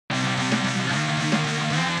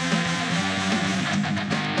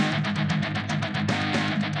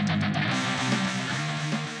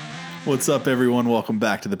What's up, everyone? Welcome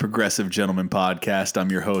back to the Progressive Gentleman Podcast. I'm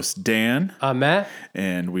your host, Dan. I'm Matt.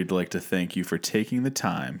 And we'd like to thank you for taking the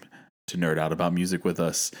time to nerd out about music with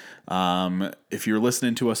us. If you're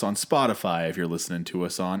listening to us on Spotify, if you're listening to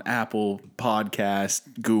us on Apple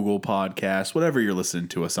Podcast, Google Podcast, whatever you're listening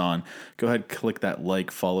to us on, go ahead, click that like,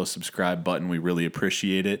 follow, subscribe button. We really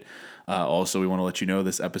appreciate it. Also, we want to let you know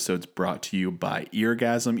this episode's brought to you by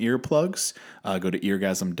Eargasm Earplugs. Go to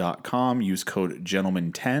eargasm.com, use code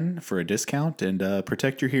Gentleman10 for a discount, and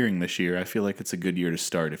protect your hearing this year. I feel like it's a good year to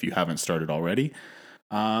start if you haven't started already.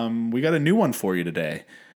 We got a new one for you today.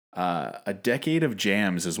 A decade of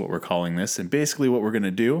jams is what we're calling this. And basically what we're going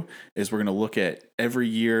to do is we're going to look at every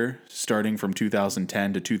year starting from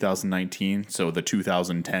 2010 to 2019. So the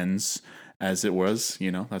 2010's. As it was,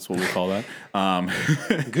 that's what we call that.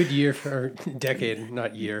 Good year for decade,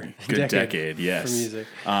 not year. Good decade, yes. For music.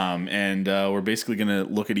 And we're basically going to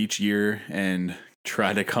look at each year and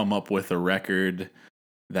try to come up with a record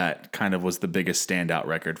that kind of was the biggest standout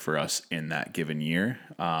record for us in that given year.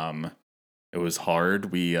 It was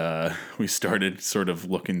hard. We started sort of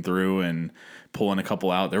looking through and pulling a couple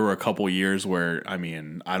out. There were a couple years where, I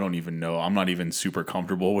don't even know. I'm not even super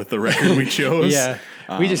comfortable with the record we chose. Yeah,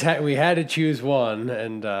 we had to choose one,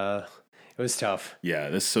 and it was tough. Yeah,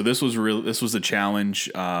 this was a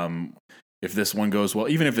challenge. If this one goes well,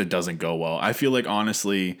 even if it doesn't go well, I feel like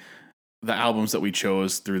honestly, the albums that we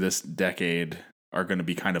chose through this decade are going to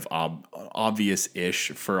be kind of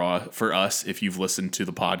obvious-ish for us if you've listened to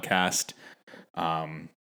the podcast.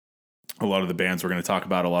 A lot of the bands we're going to talk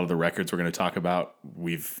about, a lot of the records we're going to talk about,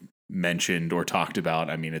 we've mentioned or talked about.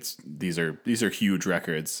 These are huge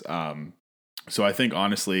records. So I think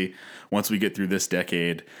honestly, once we get through this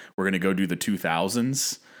decade, we're going to go do the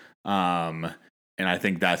 2000s. And I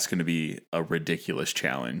think that's going to be a ridiculous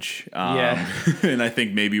challenge. And I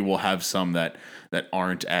think maybe we'll have some that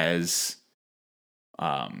aren't as,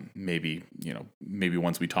 maybe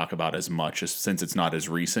once we talk about as much since it's not as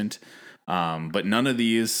recent. But none of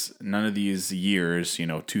these years,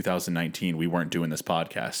 2019, we weren't doing this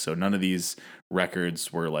podcast. So none of these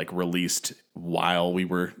records were like released while we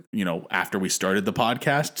were, after we started the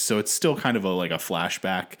podcast. So it's still kind of a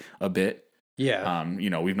flashback a bit. Yeah.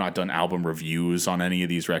 We've not done album reviews on any of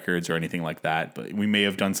these records or anything like that, but we may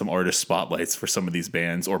have done some artist spotlights for some of these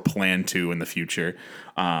bands or plan to in the future.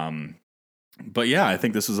 But yeah, I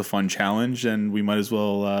think this was a fun challenge, and we might as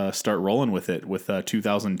well start rolling with it with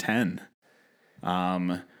 2010.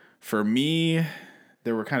 For me,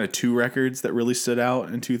 there were kind of two records that really stood out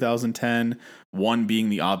in 2010. One being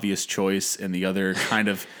the obvious choice, and the other kind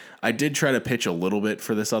of I did try to pitch a little bit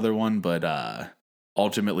for this other one, but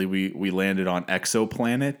ultimately we landed on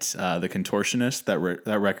Exoplanet, the Contortionist.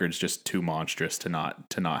 That record's just too monstrous to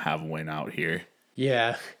not have win out here.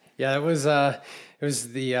 Yeah. Yeah, it was the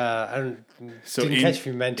didn't catch if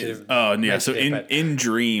you meant to. Oh yeah, so in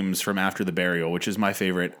Dreams from After the Burial, which is my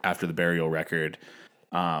favorite After the Burial record.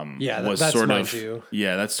 That's sort of too.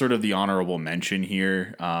 Yeah, that's sort of the honorable mention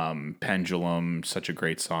here. Pendulum, such a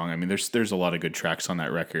great song. There's a lot of good tracks on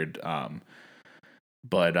that record.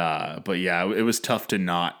 But yeah, it was tough to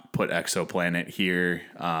not put Exoplanet here.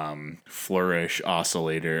 Flourish,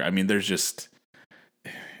 Oscillator. There's just.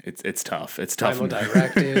 It's tough. It's tough. Primal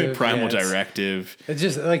Directive. Primal Directive. It's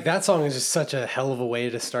just like that song is just such a hell of a way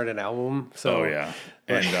to start an album. So, oh yeah,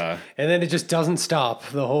 and then it just doesn't stop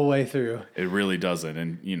the whole way through. It really doesn't.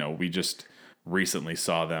 And we just recently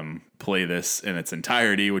saw them play this in its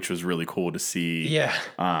entirety, which was really cool to see. Yeah.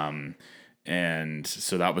 And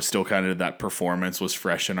so that was still kind of, that performance was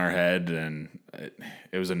fresh in our head, and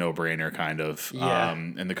it was a no-brainer kind of. Yeah.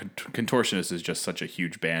 And the Contortionist is just such a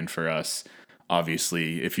huge band for us.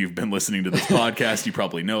 Obviously, if you've been listening to this podcast, you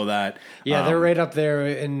probably know that. Yeah, they're right up there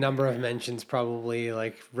in number of mentions, probably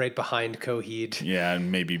like right behind Coheed. Yeah,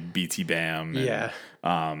 and maybe BT Bam. Yeah.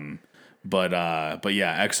 But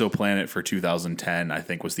yeah, Exoplanet for 2010, I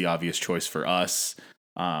think, was the obvious choice for us.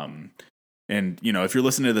 And if you're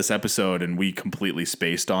listening to this episode and we completely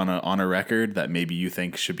spaced on a record that maybe you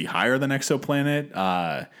think should be higher than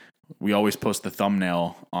Exoplanet, we always post the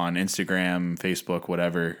thumbnail on Instagram, Facebook,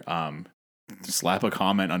 whatever. Slap a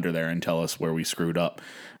comment under there and tell us where we screwed up.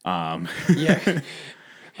 Yeah,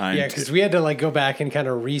 because we had to go back and kind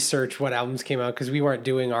of research what albums came out, because we weren't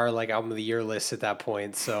doing our album of the year list at that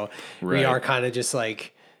point. So we are kind of just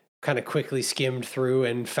quickly skimmed through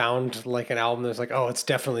and found an album that's oh, it's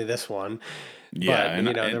definitely this one. Yeah,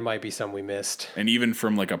 but there might be some we missed. And even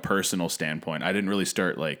from a personal standpoint, I didn't really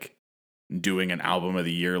start doing an album of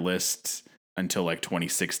the year list until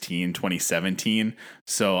 2016, 2017.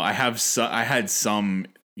 So I had some,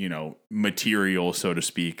 material, so to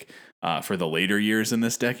speak, for the later years in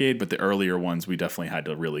this decade, but the earlier ones we definitely had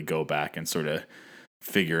to really go back and sort of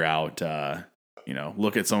figure out,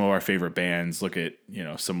 look at some of our favorite bands, look at,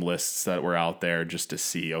 some lists that were out there just to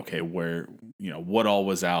see, okay, where, what all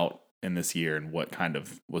was out in this year and what kind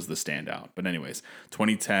of was the standout. But anyways,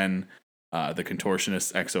 2010, The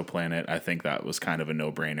Contortionist's Exoplanet, I think that was kind of a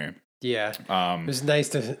no-brainer. Yeah, it was nice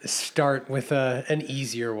to start with an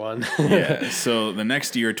easier one. Yeah, so the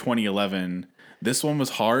next year, 2011, this one was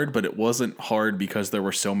hard, but it wasn't hard because there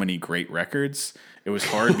were so many great records. It was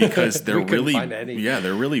hard because there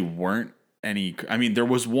really weren't any. I mean, there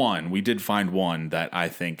was one. We did find one that I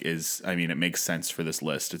think is. I mean, it makes sense for this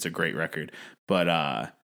list. It's a great record,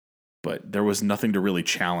 but there was nothing to really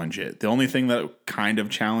challenge it. The only thing that kind of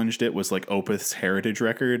challenged it was like Opeth's Heritage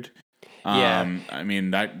record. I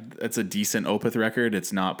mean, that's a decent Opeth record.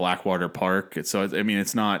 It's not Blackwater Park. It's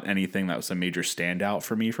not anything that was a major standout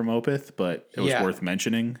for me from Opeth, but it was worth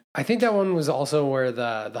mentioning. I think that one was also where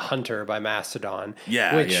the Hunter by Mastodon.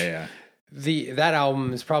 Yeah. That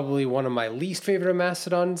album is probably one of my least favorite of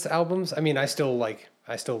Mastodon's albums. I mean, I still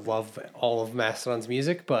love all of Mastodon's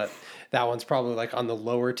music, but that one's probably like on the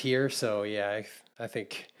lower tier. So yeah, I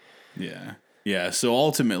think. Yeah. Yeah, so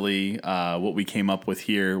ultimately, what we came up with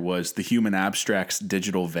here was the Human Abstract's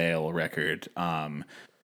Digital Veil record.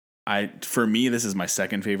 For me, this is my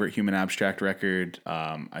second favorite Human Abstract record.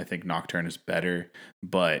 I think Nocturne is better,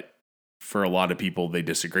 but for a lot of people, they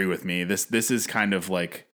disagree with me. This is kind of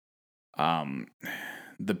like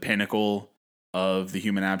the pinnacle of the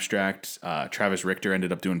Human Abstract. Travis Richter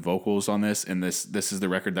ended up doing vocals on this, and this is the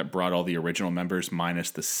record that brought all the original members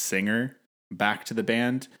minus the singer back to the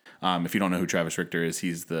band. If you don't know who Travis Richter is,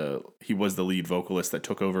 he was the lead vocalist that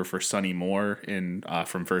took over for Sonny Moore in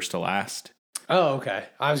From First to Last. Oh, okay.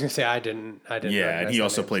 I was gonna say I didn't. Yeah, and he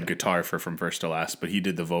also played guitar for From First to Last, but he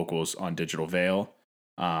did the vocals on Digital Veil.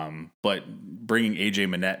 But bringing AJ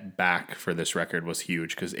Minette back for this record was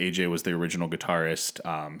huge because AJ was the original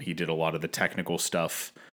guitarist. He did a lot of the technical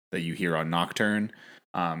stuff that you hear on Nocturne.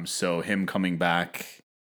 So him coming back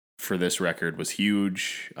for this record was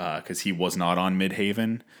huge because he was not on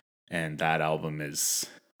Midhaven, and that album is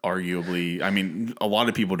arguably, I mean, a lot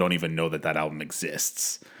of people don't even know that album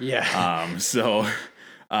exists. Yeah. So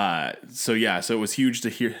it was huge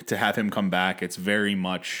to have him come back. It's very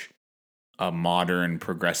much a modern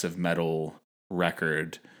progressive metal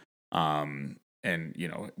record. And,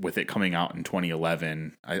 with it coming out in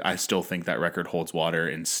 2011, I still think that record holds water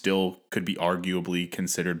and still could be arguably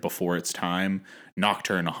considered before its time.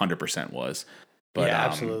 Nocturne 100% was. But, yeah,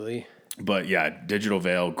 absolutely. But yeah, Digital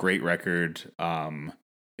Veil, great record.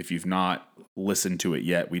 If you've not listened to it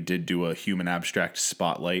yet, we did do a Human Abstract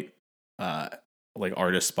spotlight, like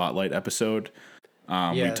artist spotlight episode.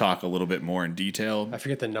 We talk a little bit more in detail. I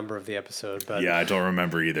forget the number of the episode, but yeah, I don't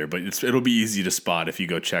remember either. But it'll be easy to spot if you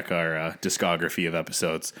go check our discography of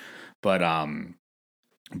episodes. But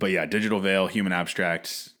yeah, Digital Veil, Human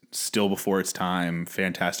Abstract, still before its time,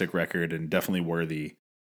 fantastic record, and definitely worthy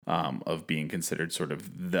of being considered sort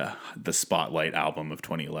of the spotlight album of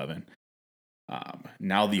 2011.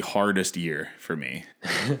 Now the hardest year for me.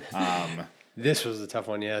 This was a tough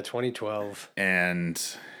one, yeah, 2012. And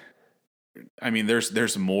I mean,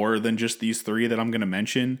 there's more than just these three that I'm going to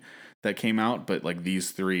mention that came out, but like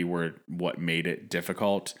these three were what made it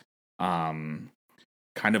difficult.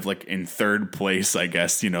 Kind of like in third place, I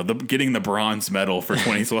guess, getting the bronze medal for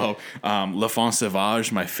 2012. L'Enfant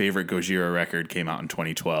Sauvage, my favorite Gojira record, came out in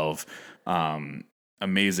 2012.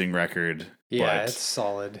 Amazing record. Yeah, it's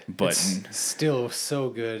solid. But it's still so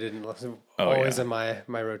good and always in my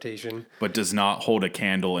rotation. But does not hold a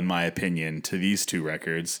candle, in my opinion, to these two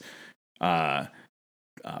records.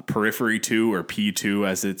 Periphery 2, or P2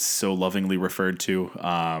 as it's so lovingly referred to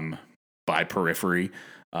by Periphery.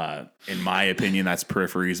 In my opinion, that's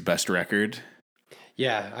Periphery's best record.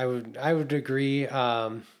 Yeah, I would agree. I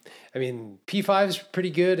mean, P5 is pretty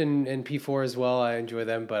good and P4 as well. I enjoy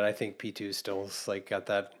them, but I think P2 still like got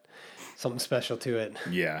that something special to it.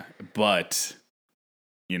 Yeah, but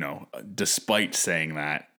despite saying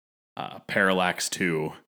that, Parallax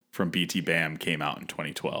 2 from BT Bam came out in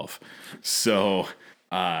 2012. So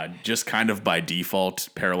just kind of by default,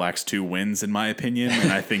 Parallax 2 wins, in my opinion,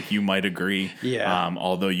 and I think you might agree. Yeah.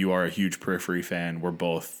 Although you are a huge Periphery fan, we're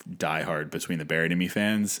both diehard Between the Buried and Me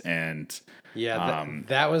fans, and yeah,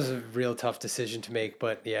 that was a real tough decision to make.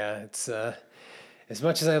 But yeah, it's as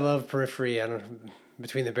much as I love Periphery,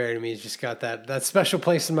 Between the Buried and Me has just got that special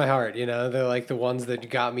place in my heart. They're like the ones that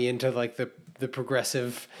got me into like the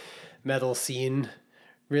progressive metal scene,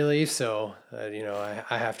 really. So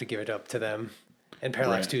I have to give it up to them. And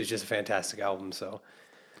Parallax 2 is just a fantastic album. So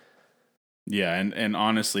Yeah, and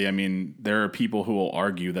honestly, I mean, there are people who will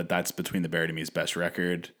argue that that's Between the Buried and Me's best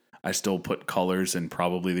record. I still put Colors and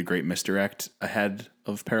probably The Great Misdirect ahead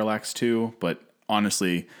of Parallax 2, but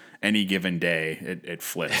honestly, any given day, it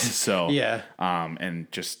flips. So, yeah.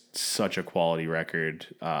 And just such a quality record.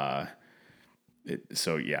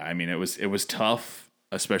 So yeah, I mean, it was tough,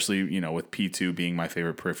 especially, you know, with P2 being my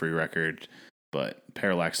favorite Periphery record, but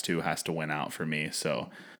Parallax 2 has to win out for me. So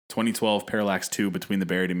 2012 Parallax 2, Between the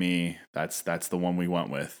Buried and Me, that's the one we went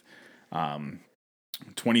with.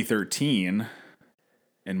 2013,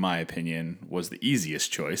 in my opinion, was the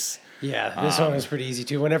easiest choice. Yeah, this one was pretty easy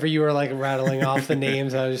too. Whenever you were like rattling off the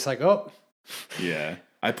names, I was just like, oh. Yeah.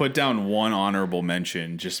 I put down one honorable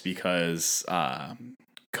mention just because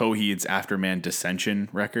Coheed's Afterman Dissension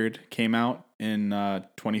record came out in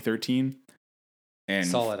 2013. And,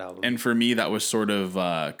 solid album. And for me, that was sort of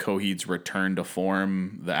Coheed's return to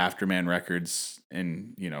form. The Afterman records,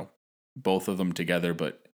 and, you know, both of them together,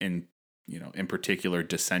 but in particular,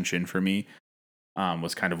 Dissension for me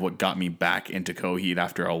was kind of what got me back into Coheed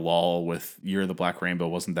after a lull with Year of the Black Rainbow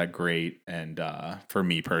wasn't that great. And for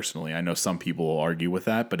me personally, I know some people will argue with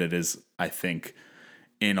that, but it is, I think,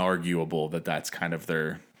 inarguable that that's kind of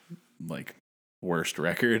their like worst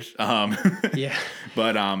record. Yeah.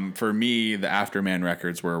 But for me, the Afterman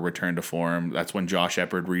records were a return to form. That's when Josh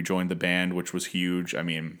Eppard rejoined the band, which was huge. I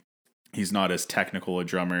mean, he's not as technical a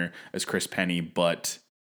drummer as Chris Penny, but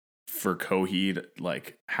for Coheed,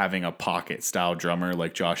 like having a pocket style drummer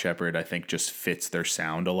like Josh Eppard, I think just fits their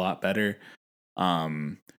sound a lot better.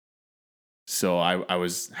 So I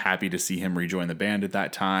was happy to see him rejoin the band at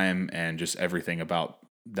that time, and just everything about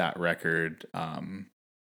that record,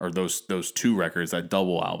 or those two records, that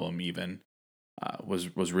double album even,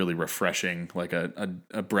 was really refreshing, like a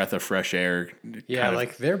breath of fresh air. Yeah,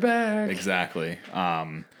 like they're back. Exactly.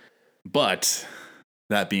 But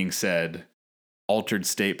that being said, Altered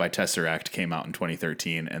State by Tesseract came out in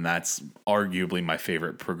 2013, and that's arguably my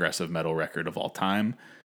favorite progressive metal record of all time.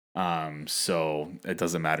 So it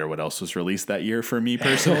doesn't matter what else was released that year for me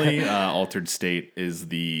personally. Altered State is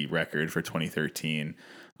the record for 2013.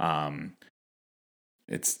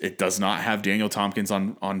 It does not have Daniel Tompkins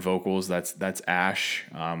on vocals. That's Ash.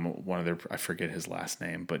 One of their, I forget his last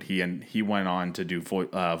name, but he went on to do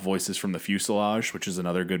Voices from the Fuselage, which is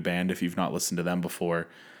another good band if you've not listened to them before.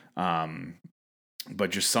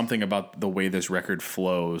 But just something about the way this record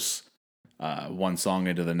flows, one song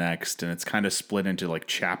into the next, and it's kind of split into like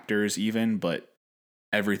chapters even, but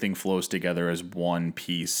everything flows together as one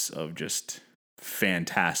piece of just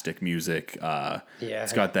fantastic music.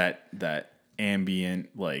 It's got that ambient,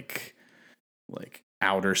 like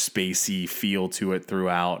outer spacey feel to it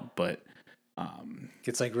throughout, but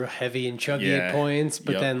it's like real heavy and chuggy at points,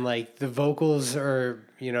 but then like the vocals are,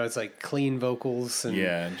 it's like clean vocals,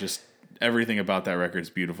 and just everything about that record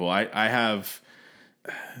is beautiful. I have,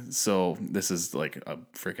 so this is like a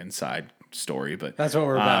freaking side story, but that's what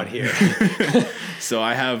we're about here. So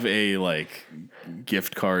I have a like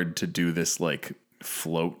gift card to do this like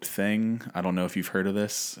float thing. I don't know if you've heard of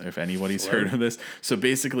this, if anybody's heard of this. So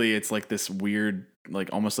basically it's like this weird, like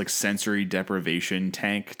almost like sensory deprivation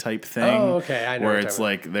tank type thing. Oh, okay. I know. Where it's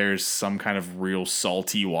like there's some kind of real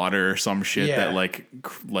salty water or some shit that like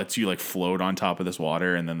lets you like float on top of this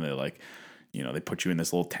water, and then they like, they put you in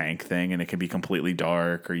this little tank thing, and it can be completely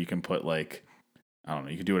dark, or you can put like, I don't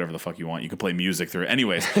know, you can do whatever the fuck you want. You can play music through it.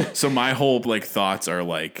 Anyways, so my whole like thoughts are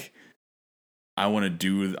like, I want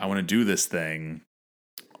to do this thing,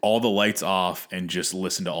 all the lights off, and just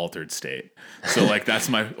listen to Altered State. So like that's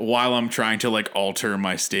while I'm trying to like alter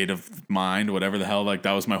my state of mind, whatever the hell, like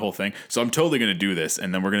that was my whole thing. So I'm totally going to do this,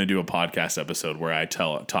 and then we're going to do a podcast episode where I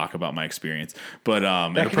talk about my experience. But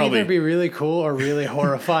that could probably either be really cool or really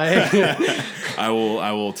horrifying. I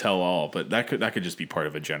will tell all, but that could just be part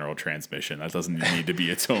of a general transmission. That doesn't need to be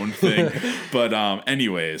its own thing. But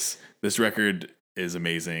anyways, this record is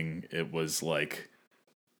amazing. It was like,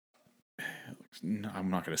 I'm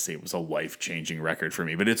not going to say it was a life-changing record for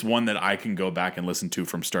me, but it's one that I can go back and listen to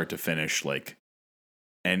from start to finish, like,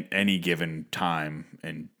 and any given time,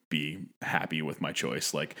 and be happy with my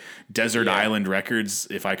choice. Like Desert Island Records,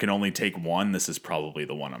 if I can only take one, this is probably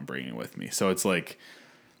the one I'm bringing with me. So it's like,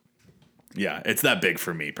 it's that big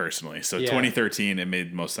for me personally. So 2013, it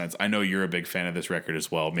made most sense. I know you're a big fan of this record as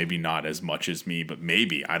well. Maybe not as much as me, but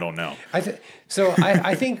maybe, I don't know.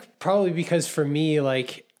 I think probably because for me,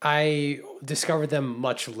 like, I discovered them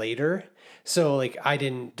much later. So like I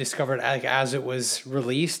didn't discover it like as it was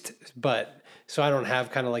released, but so I don't have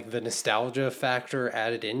kind of like the nostalgia factor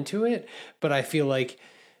added into it. But I feel like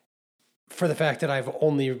for the fact that I've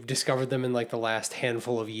only discovered them in like the last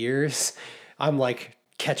handful of years, I'm like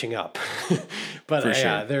catching up. But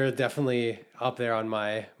sure. they're definitely up there on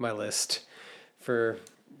my list for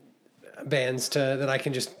bands that I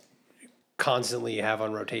can just constantly have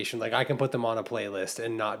on rotation. Like I can put them on a playlist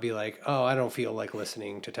and not be like, oh, I don't feel like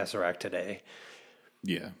listening to Tesseract today.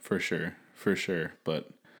 Yeah, for sure. But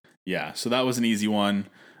yeah, so that was an easy one.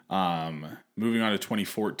 Moving on to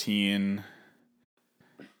 2014,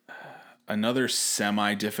 another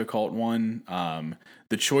semi-difficult one.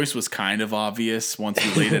 The choice was kind of obvious once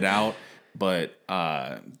you laid it out, but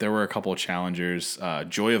there were a couple of challengers.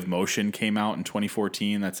 Joy of Motion came out in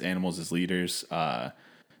 2014. That's Animals as Leaders.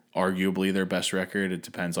 Arguably their best record. It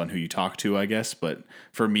depends on who you talk to, I guess. But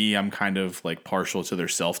for me, I'm kind of like partial to their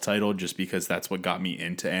self-titled just because that's what got me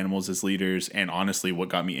into Animals as Leaders and honestly what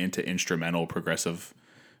got me into instrumental progressive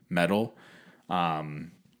metal.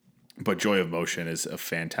 But Joy of Motion is a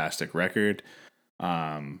fantastic record.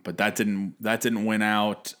 But that didn't win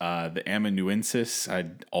out. The Amanuensis,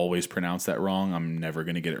 I'd always pronounce that wrong. I'm never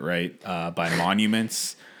going to get it right. By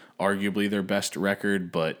Monuments, arguably their best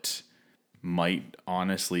record, but might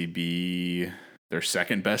honestly be their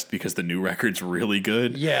second best because the new record's really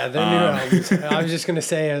good. Yeah, their new albums. I was just gonna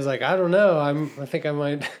say, I was like, I don't know. I think I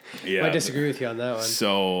might disagree with you on that one.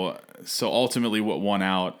 So ultimately, what won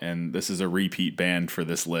out, and this is a repeat band for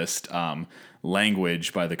this list.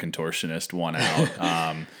 Language by The Contortionist won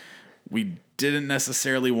out. We didn't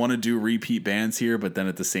necessarily want to do repeat bands here, but then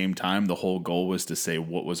at the same time, the whole goal was to say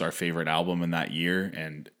what was our favorite album in that year,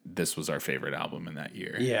 and this was our favorite album in that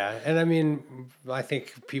year. Yeah, and I mean, I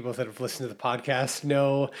think people that have listened to the podcast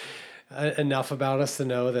know enough about us to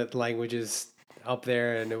know that Language is up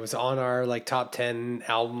there, and it was on our like top 10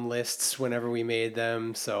 album lists whenever we made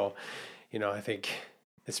them. So, I think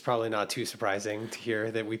it's probably not too surprising to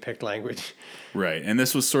hear that we picked Language. Right. And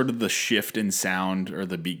this was sort of the shift in sound, or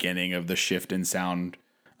the beginning of the shift in sound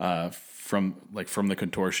from the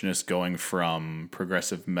Contortionist, going from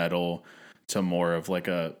progressive metal to more of like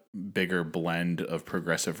a bigger blend of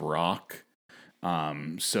progressive rock.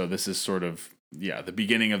 So this is sort of, the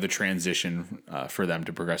beginning of the transition for them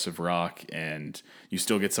to progressive rock. And you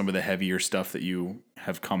still get some of the heavier stuff that you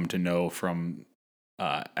have come to know from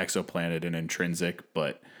Exoplanet and Intrinsic,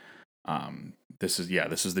 but this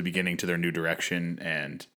is the beginning to their new direction,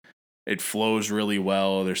 and it flows really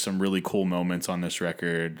well. There's some really cool moments on this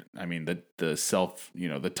record. I mean,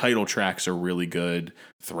 the title tracks are really good.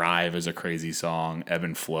 Thrive is a crazy song. Ebb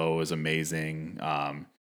and Flow is amazing.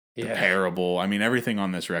 The Parable. I mean, everything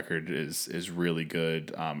on this record is really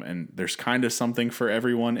good. And there's kind of something for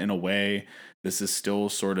everyone in a way. This is still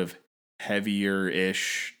sort of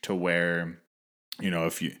heavier-ish to where,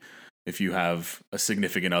 if you have a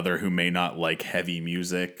significant other who may not like heavy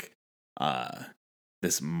music,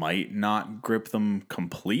 this might not grip them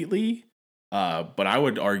completely. But I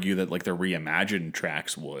would argue that like the reimagined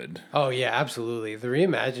tracks would. Oh yeah, absolutely. The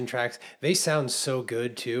reimagined tracks, they sound so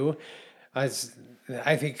good too. I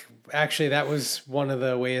think actually that was one of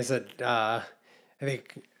the ways that I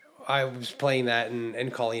think I was playing that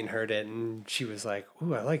and Colleen heard it and she was like,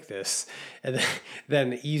 "Ooh, I like this," and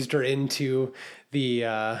then eased her into the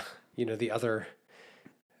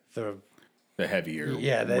the heavier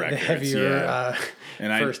the heavier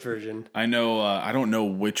and first version. I know I don't know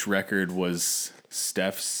which record was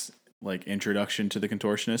Steph's like introduction to the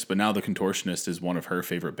Contortionist, but now the Contortionist is one of her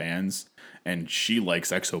favorite bands, and she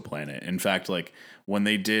likes Exoplanet. In fact, like when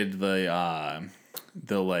they did the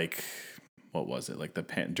like, what was it, like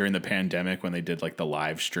during the pandemic when they did like the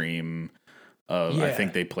live stream of, I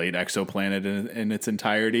think they played Exoplanet in its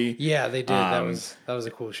entirety. Yeah, they did. That was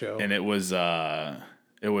a cool show. And it was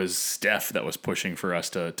Steph that was pushing for us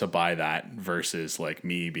to buy that versus like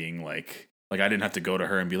me being like I didn't have to go to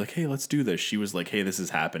her and be like, "Hey, let's do this." She was like, "Hey, this is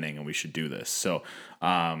happening and we should do this." So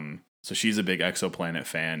so she's a big Exoplanet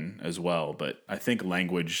fan as well, but I think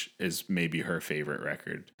Language is maybe her favorite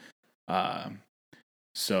record.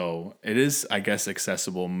 So it is, I guess,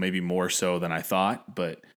 accessible, maybe more so than I thought,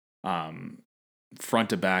 but front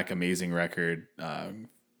to back, amazing record.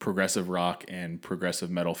 Progressive rock and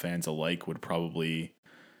progressive metal fans alike would probably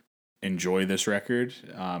enjoy this record.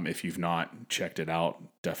 If you've not checked it out,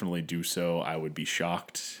 definitely do so. I would be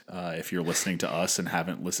shocked if you're listening to us and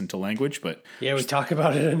haven't listened to Language, but we talk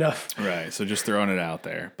about it enough. Right. So just throwing it out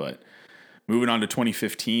there. But moving on to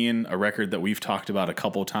 2015, a record that we've talked about a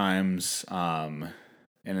couple times.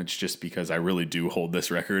 And it's just because I really do hold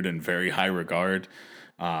this record in very high regard.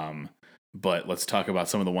 But let's talk about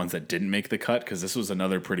some of the ones that didn't make the cut, because this was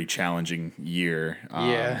another pretty challenging year.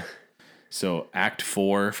 So Act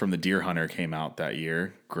 4 from the Deer Hunter came out that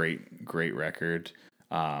year. Great record.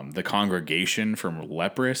 The Congregation from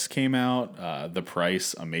Leprous came out. The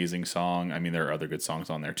Price, amazing song. I mean, there are other good songs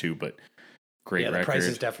on there too, but great record. The Price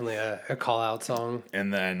is definitely a call out song.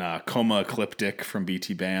 And then Coma Ecliptic from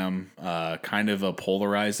BT Bam. Kind of a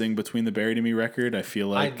polarizing between the Buried in Me record. I feel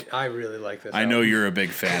like I really like this. I know you're a big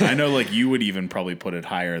fan. I know like you would even probably put it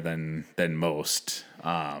higher than most.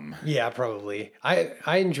 Yeah, probably.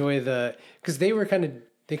 I enjoy because they kind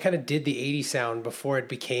of did the 80s sound before it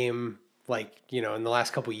became like, in the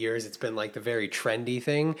last couple of years, it's been like the very trendy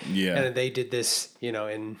thing. Yeah. And they did this,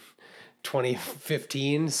 in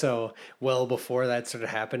 2015. So well before that started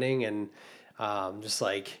happening. And just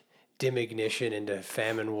like Dim Ignition into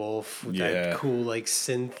Famine Wolf with that cool like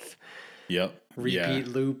synth repeat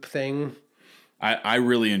loop thing. I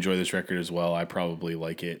really enjoy this record as well. I probably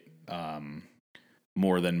like it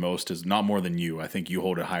more than most, is not more than you. I think you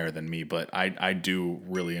hold it higher than me, but I do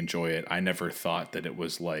really enjoy it. I never thought that it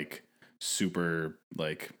was like super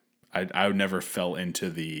like I never fell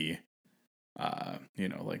into the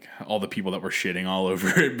like all the people that were shitting all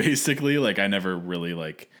over it basically. Like I never really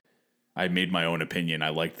like I made my own opinion. I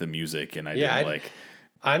liked the music and I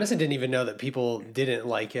honestly didn't even know that people didn't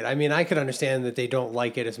like it. I mean, I could understand that they don't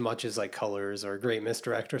like it as much as like Colors or Great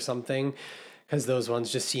Misdirect or something, because those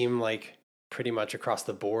ones just seem like pretty much across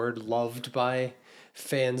the board loved by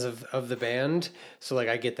fans of the band. So like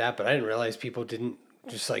I get that, but I didn't realize people didn't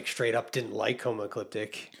just like straight up didn't like Coma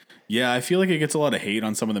Ecliptic. Yeah, I feel like it gets a lot of hate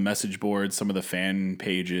on some of the message boards, some of the fan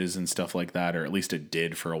pages and stuff like that, or at least it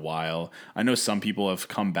did for a while. I know some people have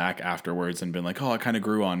come back afterwards and been like, "Oh, it kind of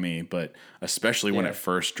grew on me," but especially when it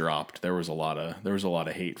first dropped, there was a lot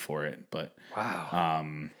of hate for it. But wow,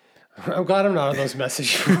 I'm glad I'm not on those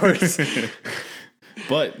message boards.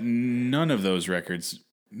 But none of those records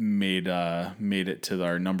made it to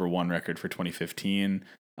our number one record for 2015.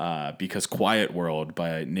 Because Quiet World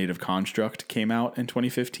by Native Construct came out in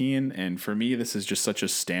 2015. And for me, this is just such a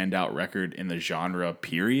standout record in the genre,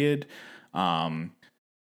 period. And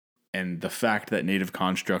the fact that Native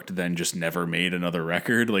Construct then just never made another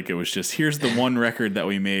record, like it was just, here's the one record that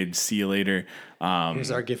we made, see you later. Here's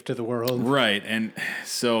our gift to the world. Right. And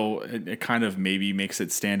so it kind of maybe makes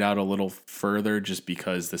it stand out a little further just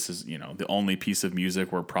because this is, the only piece of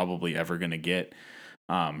music we're probably ever going to get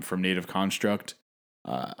from Native Construct.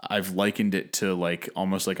 I've likened it to like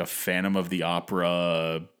almost like a Phantom of the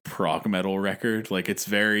Opera prog metal record. Like it's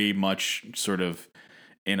very much sort of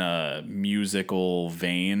in a musical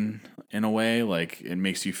vein in a way. Like it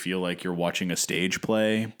makes you feel like you're watching a stage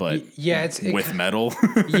play, but with metal.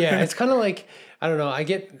 Yeah, it's kind of like, I don't know, I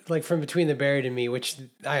get like From Between the Buried and Me, which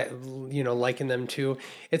I liken them to.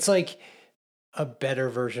 It's like a better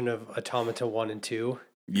version of Automata 1 and 2.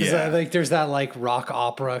 Yeah, like there's that like rock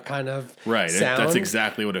opera kind of sound. That's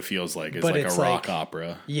exactly what it feels like. It's like a rock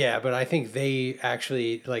opera. Yeah, but I think they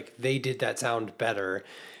actually they did that sound better,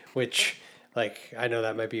 which like I know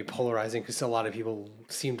that might be polarizing because a lot of people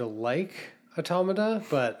seem to like Automata,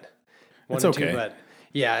 but it's okay. Two, but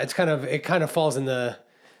yeah, it kind of falls in the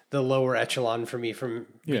lower echelon for me from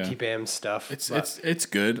BT Bam stuff. It's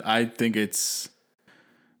good. I think it's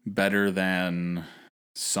better than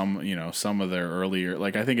some of their earlier,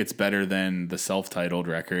 like I think it's better than the self-titled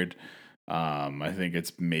record. I think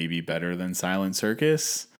it's maybe better than Silent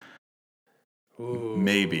Circus. Ooh,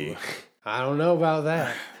 maybe. I don't know about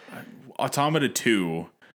that. Automata 2,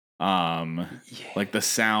 like the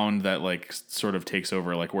sound that like sort of takes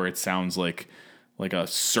over, like where it sounds like a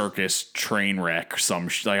circus train wreck or some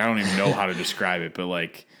like I don't even know how to describe it, but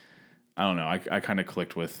like I don't know. I kind of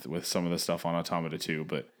clicked with some of the stuff on Automata 2,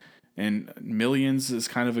 and Millions is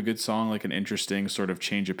kind of a good song, like an interesting sort of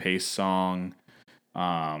change of pace song.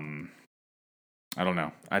 I don't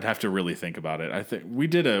know. I'd have to really think about it. I think we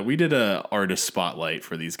did a artist spotlight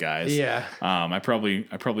for these guys. Yeah. I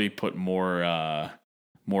probably put more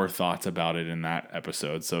thoughts about it in that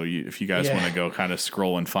episode. So if you guys want to go kind of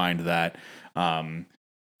scroll and find that,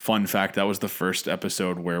 fun fact, that was the first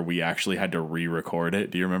episode where we actually had to re-record it.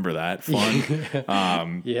 Do you remember that?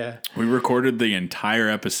 Fun. Yeah. We recorded the entire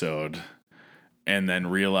episode and then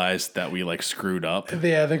realized that we like screwed up.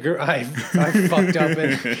 Yeah, I fucked up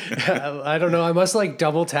and I don't know. I must like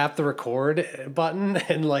double tap the record button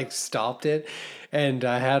and like stopped it. And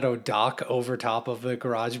I had a dock over top of the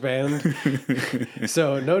GarageBand.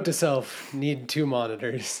 So note to self, need 2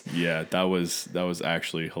 monitors. Yeah, that was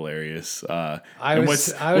actually hilarious. I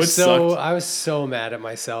was so mad at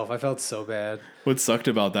myself. I felt so bad. What sucked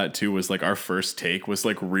about that too was like our first take was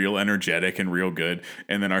like real energetic and real good,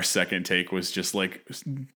 and then our second take was just like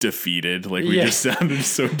defeated. Like we just sounded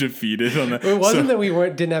so defeated on that. It wasn't that we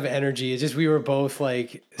didn't have energy. It's just we were both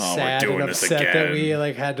like sad and upset that we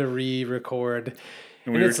like had to re-record.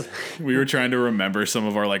 And we were trying to remember some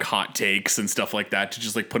of our like hot takes and stuff like that to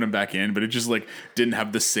just like put them back in, but it just like didn't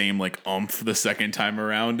have the same like oomph the second time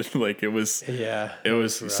around. Like it was.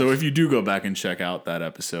 So if you do go back and check out that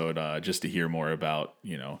episode, just to hear more about,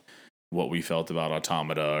 you know, what we felt about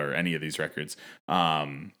Automata or any of these records,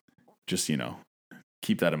 just, you know,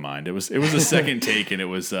 keep that in mind. It was a second take, and it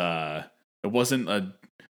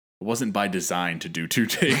wasn't by design to do two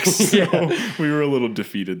takes. So we were a little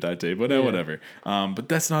defeated that day, but whatever. But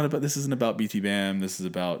this isn't about BT Bam. This is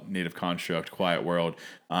about Native Construct, Quiet World.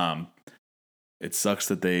 It sucks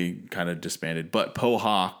that they kind of disbanded, but Po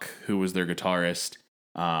Hawk, who was their guitarist,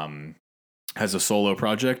 has a solo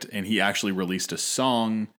project, and he actually released a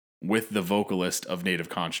song with the vocalist of Native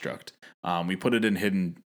Construct. We put it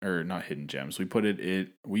in not hidden gems. We put it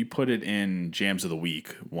in Jams of the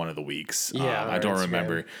Week, one of the weeks. I don't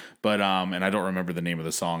remember, but and I don't remember the name of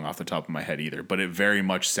the song off the top of my head either. But it very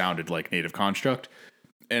much sounded like Native Construct.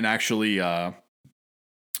 And actually, I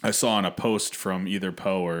saw on a post from either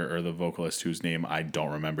Poe or the vocalist, whose name I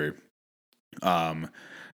don't remember,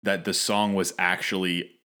 that the song was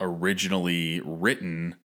actually originally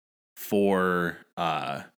written for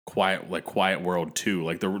Quiet World 2,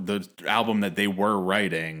 like the album that they were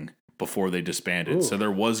writing before they disbanded. Ooh. So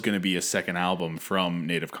there was going to be a second album from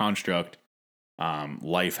Native Construct.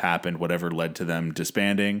 Life happened, whatever led to them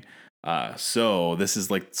disbanding. So this is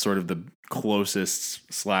like sort of the closest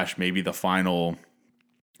 / maybe the final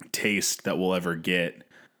taste that we'll ever get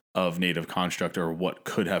of Native Construct, or what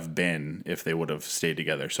could have been if they would have stayed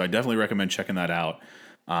together. So I definitely recommend checking that out.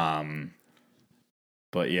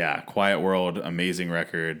 But yeah, Quiet World, amazing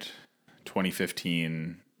record.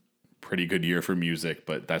 2015, pretty good year for music,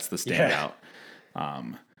 but that's the standout.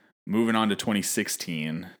 Moving on to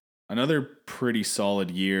 2016, another pretty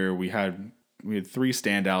solid year. We had 3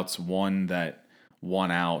 standouts, one that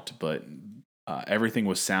won out, but Everything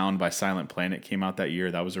Was Sound by Silent Planet came out that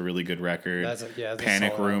year. That was a really good record.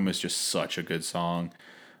 Panic Room is just such a good song.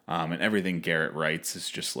 And everything Garrett writes is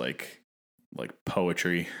just like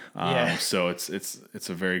poetry. So it's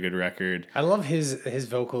a very good record. I love his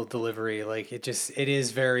vocal delivery. Like it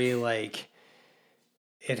is very like,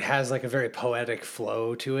 it has like a very poetic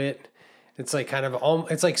flow to it. It's like kind of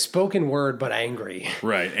it's like spoken word but angry.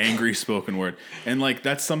 Right, angry spoken word. And like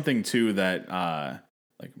that's something too that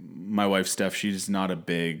like my wife Steph, she's not a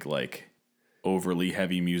big like overly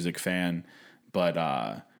heavy music fan,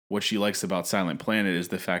 but what she likes about Silent Planet is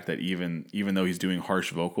the fact that even though he's doing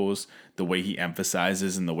harsh vocals, the way he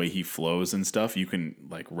emphasizes and the way he flows and stuff, you can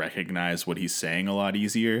like recognize what he's saying a lot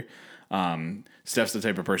easier. Steph's the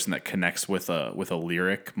type of person that connects with a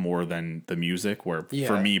lyric more than the music, where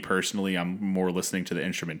for me personally, I'm more listening to the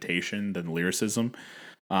instrumentation than the lyricism.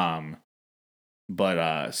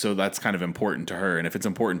 But so that's kind of important to her. And if it's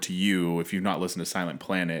important to you, if you've not listened to Silent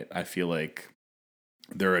Planet, I feel like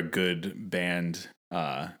they're a good band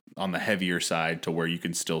on the heavier side, to where you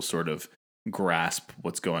can still sort of grasp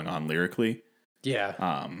what's going on lyrically.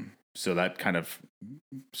 Yeah. So that kind of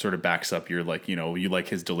sort of backs up your, like, you know, you like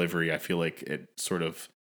his delivery. I feel like it sort of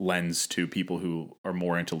lends to people who are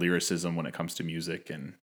more into lyricism when it comes to music.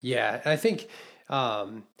 And I think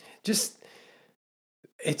just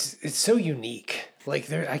it's so unique.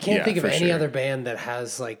 Like I can't think of any other band that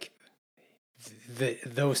has like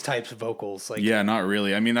those types of vocals. Like, not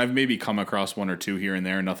really. I mean, I've maybe come across one or two here and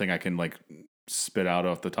there, nothing I can like spit out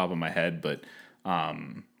off the top of my head, but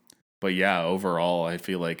yeah, overall I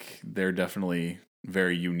feel like they're definitely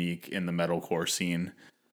very unique in the metalcore scene.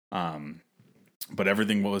 But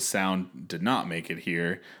Everything Was Sound did not make it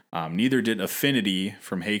here. Neither did Affinity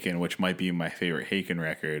from Haken, which might be my favorite Haken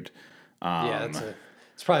record.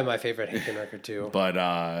 It's probably my favorite Haken record too. But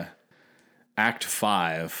Act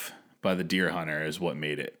 5 by the Deer Hunter is what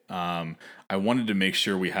made it. I wanted to make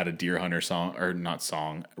sure we had a Deer Hunter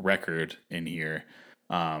record in here.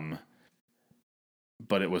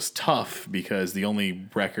 But it was tough because the only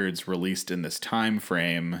records released in this time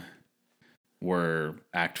frame were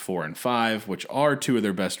Act 4 and 5, which are 2 of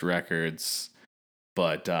their best records,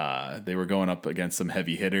 but they were going up against some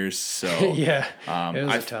heavy hitters. So it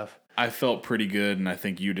was tough. I felt pretty good, and I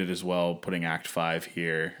think you did as well, putting Act 5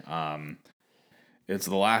 here. It's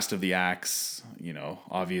the last of the acts. You know,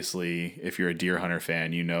 obviously, if you're a Deer Hunter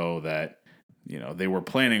fan, you know that, you know, they were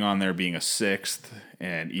planning on there being a 6th,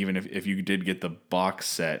 and even if you did get the box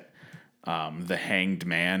set, the Hanged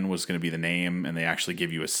Man was going to be the name, and they actually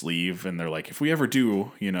give you a sleeve, and they're like, if we ever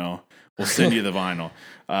do, you know, we'll send you the vinyl.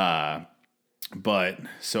 But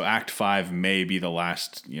so Act 5 may be the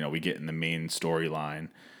last, you know, we get in the main storyline.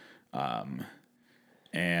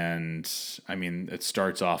 And I mean, it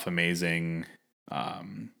starts off amazing.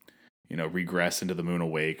 Regress into the Moon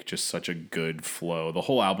Awake, just such a good flow. The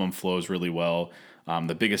whole album flows really well.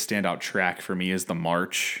 The biggest standout track for me is the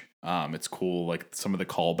March. It's cool, like some of the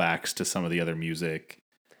callbacks to some of the other music,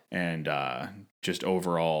 and just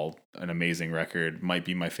overall an amazing record. Might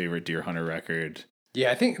be my favorite Deer Hunter record.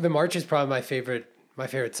 Yeah, I think the March is probably my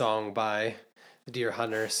favorite song by the Deer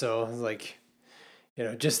Hunter. So like,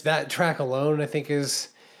 just that track alone, I think is,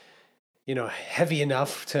 heavy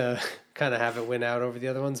enough to kind of have it win out over the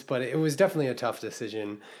other ones. But it was definitely a tough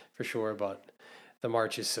decision for sure. But the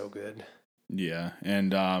March is so good. Yeah,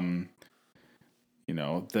 and the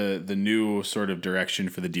new sort of direction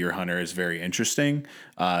for the Deer Hunter is very interesting.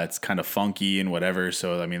 It's kind of funky and whatever,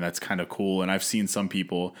 so I mean that's kind of cool. And I've seen some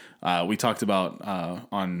people. We talked about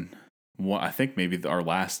on one, I think maybe our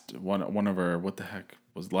last one of our what the heck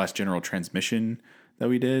was the last General Transmission that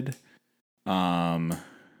we did.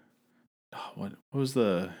 What was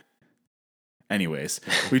the? Anyways,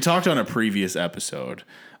 we talked on a previous episode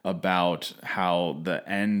about how the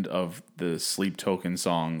end of the Sleep Token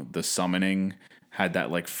song, The Summoning, had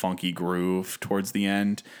that like funky groove towards the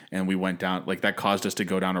end, and we went down like that caused us to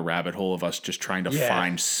go down a rabbit hole of us just trying to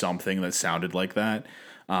find something that sounded like that.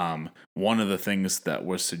 One of the things that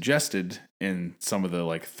was suggested in some of the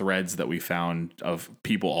like threads that we found of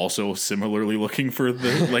people also similarly looking for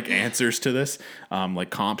the like answers to this, like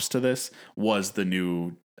comps to this, was the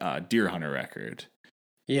new Deer Hunter record.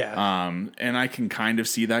 Yeah. And I can kind of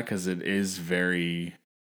see that because it is very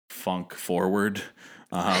funk forward.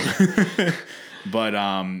 But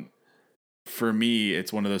for me,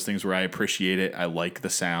 it's one of those things where I appreciate it. I like the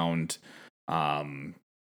sound.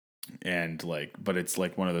 And like, but it's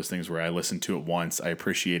like one of those things where I listen to it once, I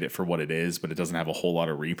appreciate it for what it is, but it doesn't have a whole lot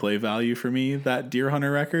of replay value for me, that Deer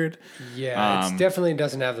Hunter record. Yeah, it definitely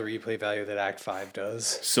doesn't have the replay value that Act 5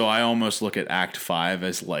 does. So I almost look at Act 5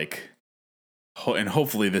 as like, and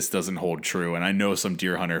hopefully this doesn't hold true, and I know some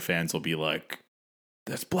Deer Hunter fans will be like,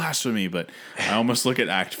 that's blasphemy, but I almost look at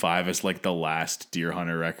Act 5 as like the last Deer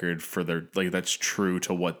Hunter record for their, like, that's true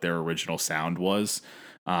to what their original sound was.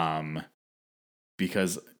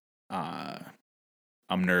 Because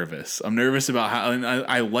I'm nervous. I'm nervous about how, and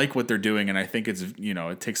I like what they're doing, and I think it's,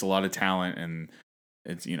 it takes a lot of talent, and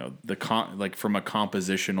it's, like from a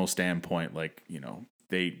compositional standpoint, like,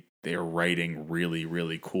 they're writing really,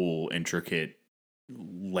 really cool, intricate,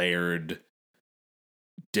 layered,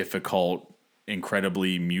 difficult,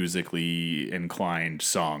 incredibly musically inclined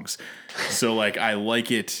songs. So like I like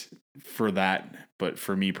it for that, but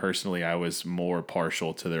for me personally, I was more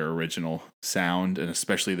partial to their original sound, and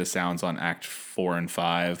especially the sounds on Act 4 and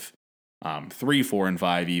 5, 3, 4, and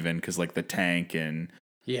 5 even, because like the tank and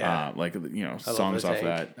like songs off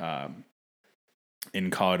that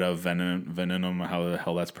Incauda Venenum, how the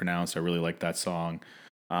hell that's pronounced. I really like that song.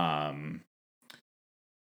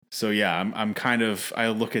 So yeah, I'm kind of, I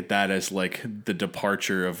look at that as like the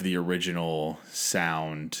departure of the original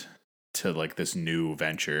sound to like this new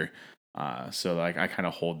venture. So like I kind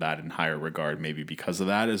of hold that in higher regard, maybe because of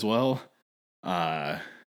that as well. But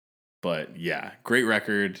yeah, great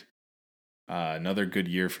record. Another good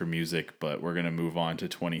year for music, but we're gonna move on to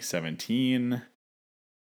 2017,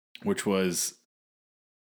 which was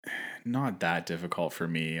not that difficult for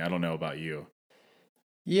me. I don't know about you.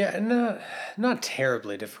 Yeah, not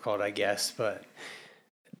terribly difficult, I guess, but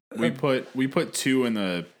we put two in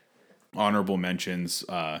the honorable mentions.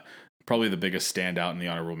 Probably the biggest standout in the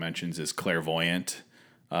honorable mentions is Clairvoyant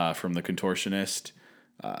from The Contortionist.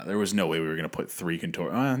 There was no way we were going to put three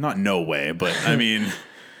not no way, but I mean,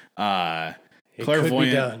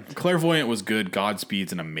 Clairvoyant was good.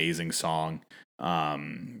 Godspeed's an amazing song.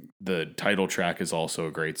 The title track is also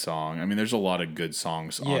a great song. I mean, there's a lot of good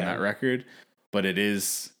songs on that record, but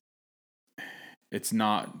it's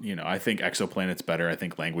not, I think Exoplanet's better. I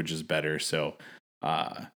think Language is better. So,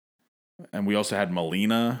 and we also had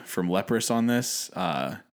Melina from Leprous on this.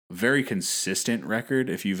 Very consistent record.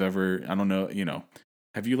 If you've ever, I don't know,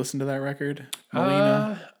 have you listened to that record,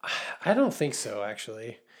 Melina? I don't think so,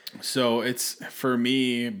 actually. So it's, for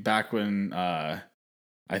me, back when, I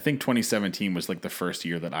think 2017 was like the first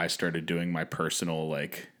year that I started doing my personal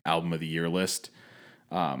like album of the year list.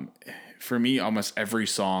 For me, almost every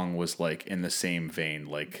song was like in the same vein,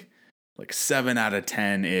 like 7 out of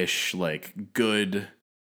 10 ish, like good,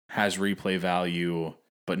 has replay value,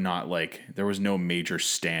 but not like, there was no major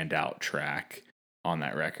standout track on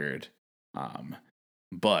that record.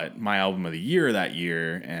 But my album of the year that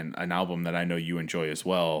year, and an album that I know you enjoy as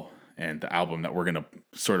well, and the album that we're going to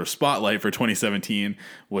sort of spotlight for 2017,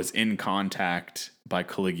 was In Contact by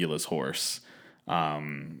Caligula's Horse.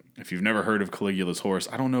 If you've never heard of Caligula's Horse,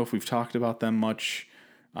 I don't know if we've talked about them much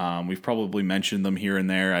We've probably mentioned them here and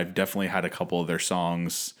there. I've definitely had a couple of their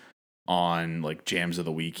songs on like Jams of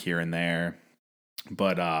the Week here and there.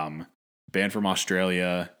 But band from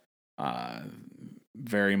Australia,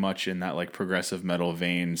 very much in that like progressive metal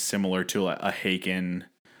vein, similar to a Haken.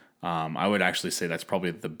 I would actually say that's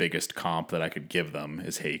probably the biggest comp that I could give them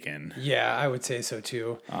is Haken. Yeah, I would say so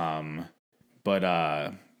too.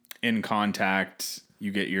 But In Contact,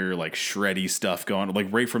 you get your like shreddy stuff going. Like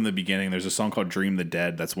right from the beginning, there's a song called Dream the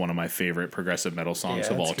Dead. That's one of my favorite progressive metal songs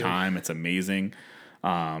of all time. It's amazing.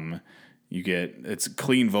 It's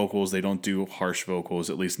clean vocals. They don't do harsh vocals,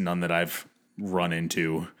 at least none that I've run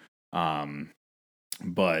into.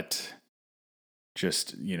 But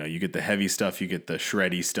just, you get the heavy stuff, you get the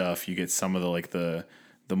shreddy stuff, you get some of the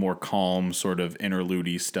more calm sort of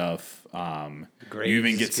interlude-y stuff. You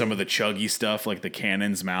even get some of the chuggy stuff, like the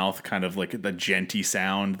Cannon's Mouth, kind of like the genty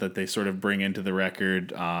sound that they sort of bring into the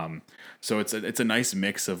record. So it's a nice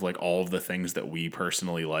mix of like all of the things that we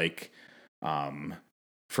personally like,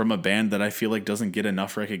 from a band that I feel like doesn't get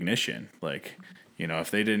enough recognition. Like,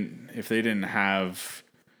 if they didn't have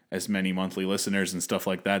as many monthly listeners and stuff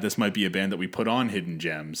like that, this might be a band that we put on Hidden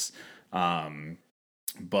Gems.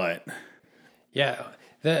 But yeah,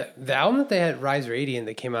 the album that they had, Rise Radiant,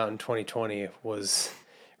 that came out in 2020 was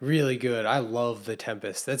really good. I love The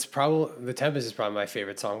Tempest. The Tempest is probably my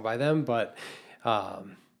favorite song by them, but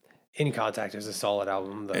In Contact is a solid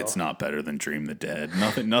album though. It's not better than Dream the Dead.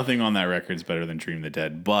 Nothing on that record is better than Dream the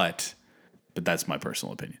Dead, but that's my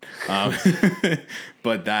personal opinion.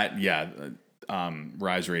 But that, yeah,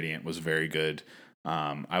 Rise Radiant was very good.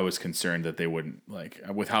 I was concerned that they wouldn't, like,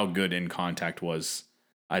 with how good In Contact was,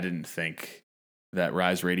 I didn't think that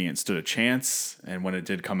Rise Radiant stood a chance. And when it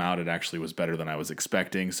did come out, it actually was better than I was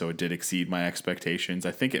expecting. So it did exceed my expectations.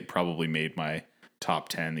 I think it probably made my top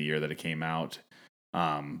 10 the year that it came out.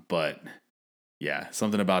 But yeah,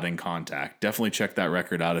 something about In Contact. Definitely check that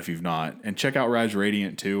record out if you've not. And check out Rise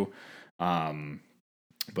Radiant too.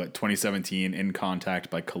 But 2017, In Contact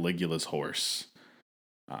by Caligula's Horse.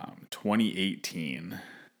 2018.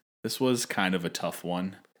 This was kind of a tough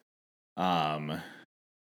one.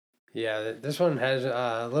 Yeah, this one has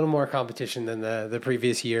a little more competition than the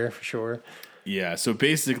previous year for sure. Yeah, so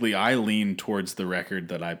basically I leaned towards the record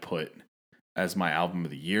that I put as my album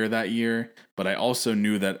of the year that year, but I also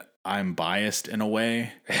knew that I'm biased in a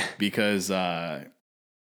way because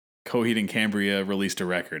Coheed and Cambria released a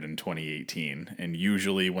record in 2018, and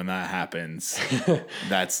usually when that happens,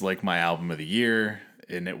 that's like my album of the year,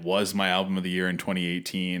 and it was my album of the year in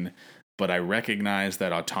 2018, but I recognize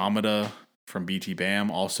that Automata from BT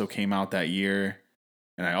Bam also came out that year,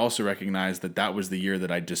 and I also recognize that was the year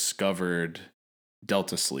that I discovered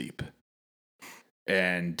Delta Sleep.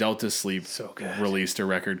 And Delta Sleep released a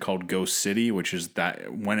record called Ghost City, which is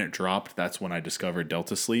that when it dropped, that's when I discovered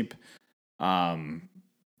Delta Sleep. And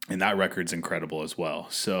that record's incredible as well.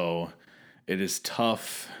 So it is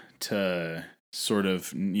tough to sort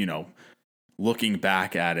of, looking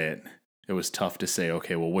back at it, it was tough to say,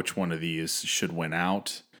 okay, well, which one of these should win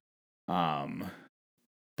out?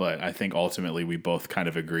 But I think ultimately we both kind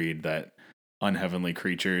of agreed that Unheavenly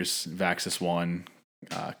Creatures, Vaxis 1,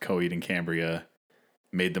 Coheed and Cambria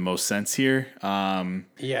made the most sense here.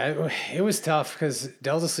 Yeah, it was tough because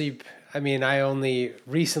Delta Sleep, I only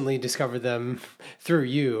recently discovered them through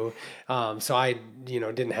you. So I,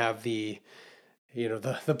 didn't have the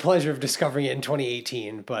pleasure of discovering it in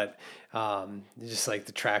 2018, but just like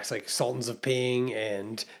the tracks like Sultans of Ping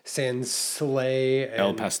and Sans Soleil and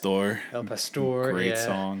El Pastor, great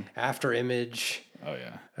song. After Image. Oh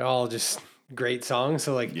yeah. They're all just great songs.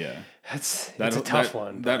 So like, yeah, it's a tough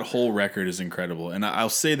one. That whole record is incredible. And I'll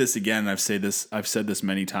say this again. I've said this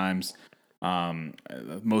many times.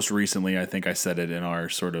 Most recently, I think I said it in our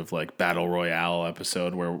sort of like Battle Royale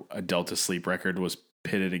episode where a Delta Sleep record was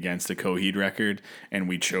pitted against a Coheed record, and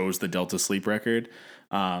we chose the Delta Sleep record.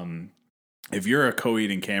 If you're a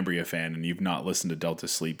Coheed and Cambria fan and you've not listened to Delta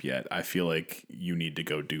Sleep yet, I feel like you need to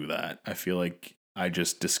go do that. I feel like I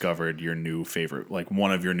just discovered your new favorite, like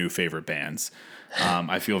one of your new favorite bands.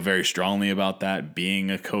 I feel very strongly about that,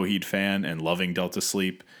 being a Coheed fan and loving Delta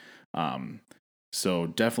Sleep. So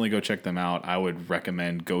definitely go check them out. I would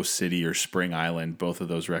recommend Ghost City or Spring Island. Both of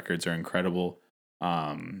those records are incredible.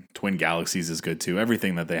 Twin Galaxies is good too.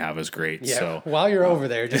 Everything that they have is great. Yeah, so while you're over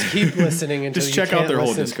there, just keep listening until just you check out their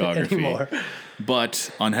whole listen discography. anymore.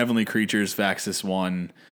 But Unheavenly Creatures, Vaxis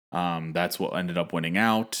 1, that's what ended up winning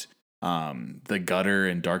out. The Gutter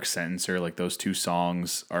and Dark Sentencer, like those two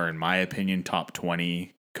songs are, in my opinion, top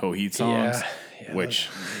 20 Coheed songs, which,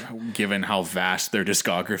 given how vast their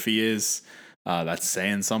discography is, that's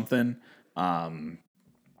saying something.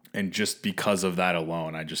 And just because of that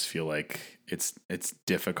alone, I just feel like it's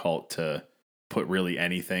difficult to put really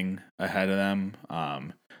anything ahead of them.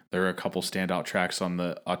 There are a couple standout tracks on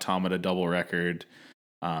the Automata double record.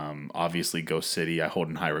 Obviously, Ghost City I hold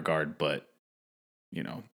in high regard, but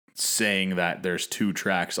saying that there's 2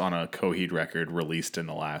 tracks on a Coheed record released in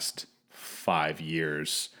the last 5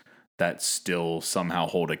 years that still somehow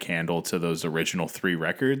hold a candle to those original 3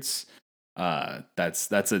 records. That's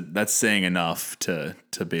saying enough to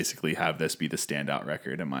basically have this be the standout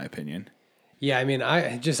record, in my opinion. Yeah, I mean,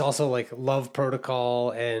 I just also like Love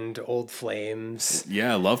Protocol and Old Flames.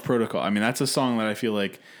 Yeah, Love Protocol. I mean, that's a song that I feel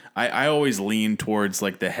like I always lean towards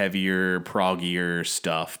like the heavier, proggier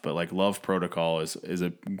stuff, but like Love Protocol is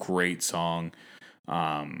a great song.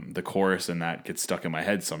 The chorus in that gets stuck in my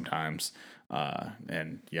head sometimes.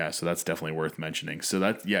 And yeah, so that's definitely worth mentioning.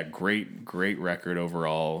 So great record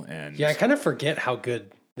overall. And yeah, I kind of forget how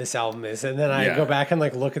good this album is. And then I go back and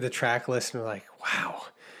like look at the track list and we're like, wow.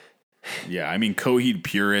 Yeah, I mean, Coheed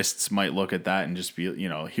purists might look at that and just be,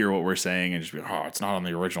 hear what we're saying and just be, oh, it's not on the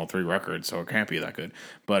original 3 records, so it can't be that good.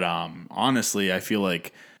 But honestly, I feel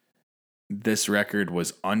like this record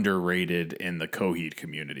was underrated in the Coheed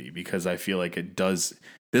community because I feel like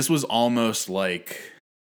this was almost like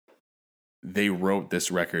they wrote this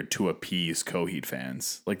record to appease Coheed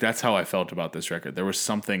fans. Like, that's how I felt about this record. There was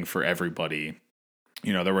something for everybody.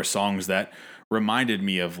 There were songs that reminded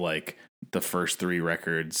me of like the first 3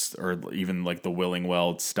 records, or even like the Willing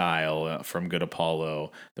Weld style from Good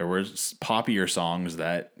Apollo. There were poppier songs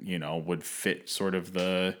that, would fit sort of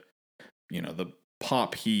the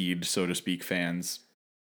pop heed, so to speak, fans.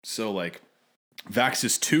 So like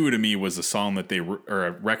Vaxis 2 to me was a song that or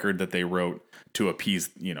a record that they wrote to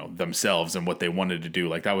appease, themselves and what they wanted to do.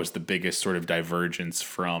 Like that was the biggest sort of divergence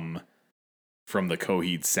from the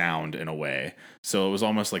Coheed sound in a way. So it was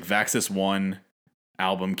almost like Vaxis 1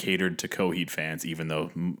 album catered to Coheed fans, even though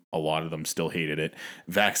a lot of them still hated it.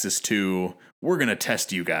 Vaxis 2, we're going to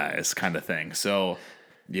test you guys kind of thing. So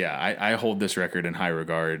yeah, I hold this record in high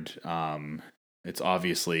regard. It's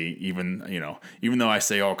obviously even though I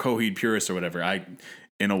say, oh, Coheed purists or whatever, I,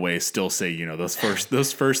 in a way, still say,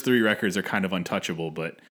 those first 3 records are kind of untouchable,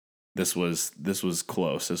 but this was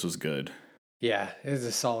close. This was good. Yeah, it is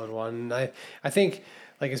a solid one. I think,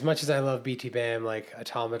 like, as much as I love BT Bam, like,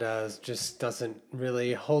 Automata just doesn't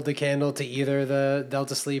really hold the candle to either the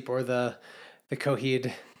Delta Sleep or the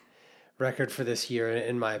Coheed record for this year,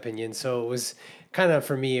 in my opinion. So it was kind of,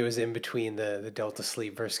 for me, it was in between the Delta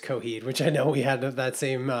Sleep versus Coheed, which I know we had that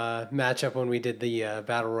same matchup when we did the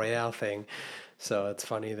Battle Royale thing. So it's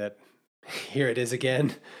funny that here it is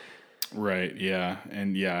again. Right, yeah.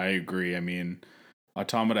 And yeah, I agree. I mean,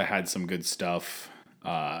 Automata had some good stuff.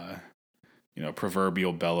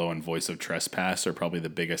 Proverbial Bellow and Voice of Trespass are probably the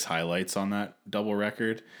biggest highlights on that double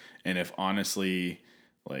record. And if honestly,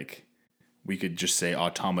 like, we could just say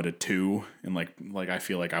Automata 2, and like I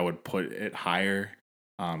feel like I would put it higher,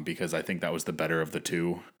 because I think that was the better of the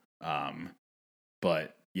 2.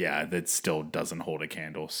 But yeah, that still doesn't hold a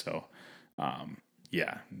candle. So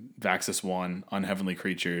yeah, Vaxis 1, Unheavenly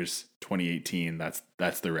Creatures, 2018.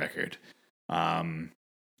 That's the record.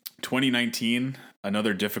 2019,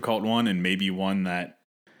 another difficult one, and maybe one that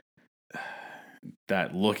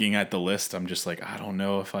looking at the list, I'm just like, I don't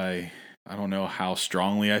know how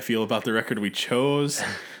strongly I feel about the record we chose.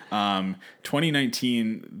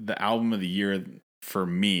 2019, the album of the year for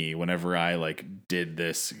me, whenever I like did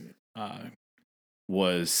this,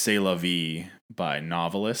 was C'est La Vie by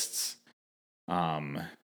Novelists. And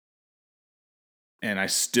I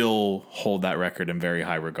still hold that record in very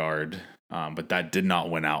high regard. But that did not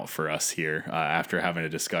win out for us here after having a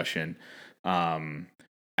discussion.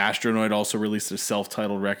 Astronoid also released a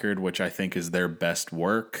self-titled record, which I think is their best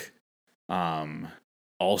work.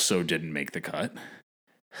 Also didn't make the cut.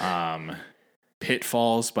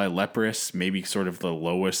 Pitfalls by Leprous, maybe sort of the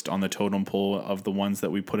lowest on the totem pole of the ones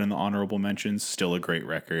that we put in the honorable mentions. Still a great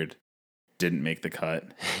record. Didn't make the cut.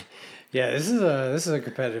 Yeah, this is a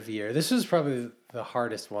competitive year. This was probably the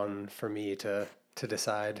hardest one for me to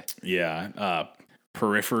decide. Yeah.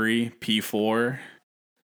 Periphery P4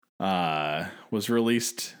 was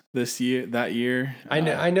released that year.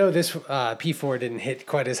 I know this P4 didn't hit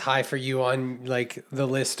quite as high for you on like the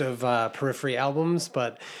list of Periphery albums,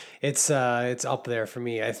 but it's up there for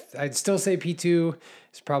me. I'd still say P2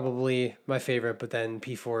 is probably my favorite, but then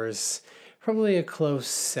P4 is probably a close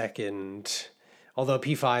second. Although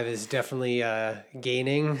P5 is definitely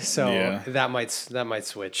gaining, so yeah. that might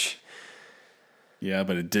switch. Yeah,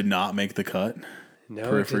 but it did not make the cut. No,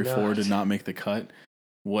 Periphery 4 did not make the cut.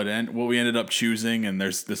 What we ended up choosing, and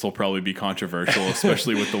this will probably be controversial,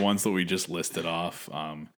 especially with the ones that we just listed off.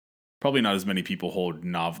 probably not as many people hold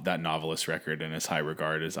that Novelist record in as high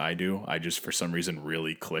regard as I do. I just, for some reason,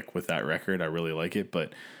 really click with that record. I really like it.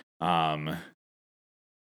 But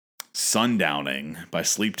Sundowning by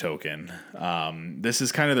Sleep Token. This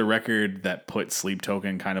is kind of the record that put Sleep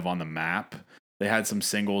Token kind of on the map. They had some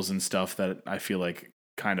singles and stuff that I feel like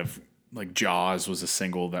kind of like Jaws was a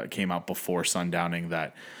single that came out before Sundowning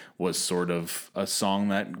that was sort of a song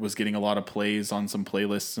that was getting a lot of plays on some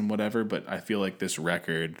playlists and whatever. But I feel like this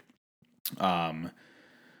record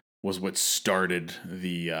was what started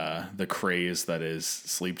the craze that is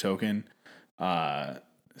Sleep Token.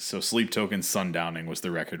 So Sleep Token Sundowning was the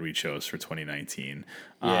record we chose for 2019.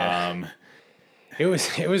 Yeah. It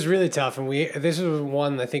was really tough, and this was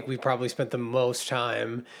one I think we probably spent the most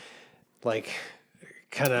time like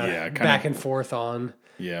kind of back and forth on.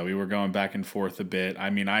 Yeah, we were going back and forth a bit. I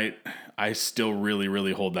mean, I still really,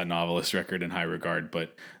 really hold that Novelist record in high regard,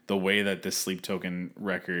 but the way that this Sleep Token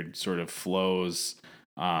record sort of flows,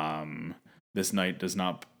 This Night Does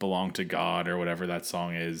Not Belong to God or whatever that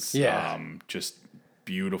song is, just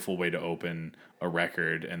beautiful way to open a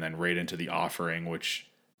record, and then right into The Offering, which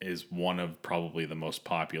is one of probably the most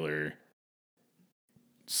popular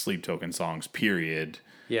Sleep Token songs, period.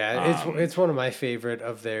 Yeah, it's one of my favorite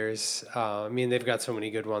of theirs. I mean, they've got so many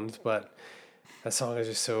good ones, but that song is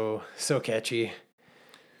just so catchy.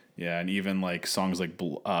 Yeah, and even like songs like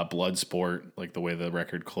Bloodsport, like the way the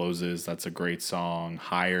record closes, that's a great song.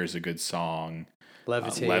 Higher's a good song.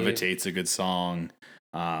 Levitate's a good song.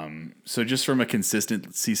 So just from a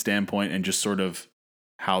consistency standpoint and just sort of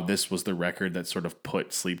how this was the record that sort of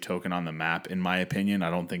put Sleep Token on the map, in my opinion,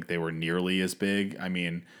 I don't think they were nearly as big. I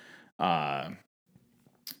mean,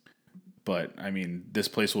 but I mean, This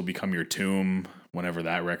Place Will Become Your Tomb, whenever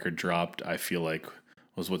that record dropped, I feel like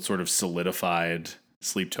was what sort of solidified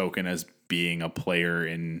Sleep Token as being a player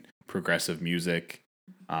in progressive music.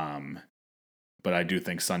 But I do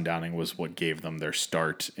think Sundowning was what gave them their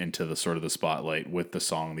start into the sort of the spotlight with the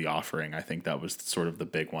song The Offering. I think that was sort of the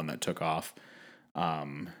big one that took off.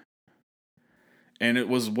 And it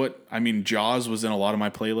was Jaws was in a lot of my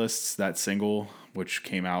playlists, that single, which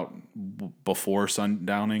came out before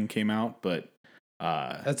Sundowning came out, but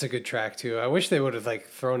that's a good track too. I wish they would have like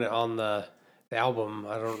thrown it on the album.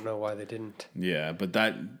 I don't know why they didn't. Yeah, but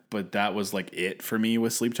that was like it for me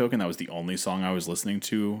with Sleep Token. That was the only song I was listening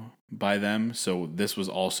to by them. So this was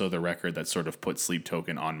also the record that sort of put Sleep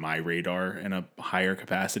Token on my radar in a higher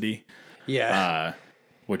capacity. Yeah.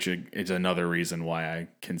 Which is another reason why I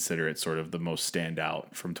consider it sort of the most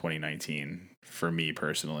standout from 2019 for me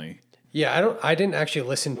personally. Yeah, I didn't actually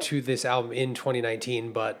listen to this album in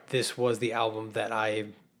 2019, but this was the album that I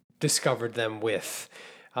discovered them with.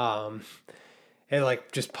 It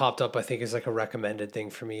like just popped up, I think, as like a recommended thing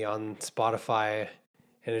for me on Spotify,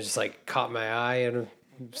 and it just like caught my eye, and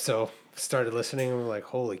so started listening, and we're like,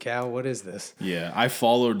 holy cow, what is this? Yeah, I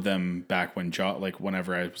followed them back when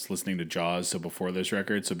whenever I was listening to Jaws, so before this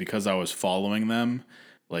record. So because I was following them,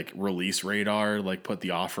 like Release Radar, like put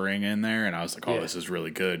The Offering in there, and I was like, oh, this is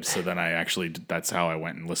really good. So then that's how I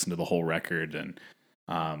went and listened to the whole record, and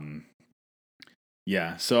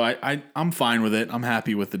yeah, so I'm fine with it. I'm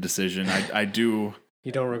happy with the decision. I do.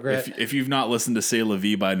 You don't regret? If you've not listened to C'est La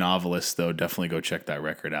Vie by Novelist, though, definitely go check that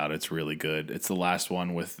record out. It's really good. It's the last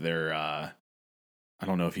one with their, I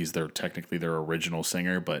don't know if he's technically their original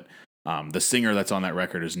singer, but the singer that's on that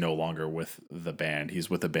record is no longer with the band. He's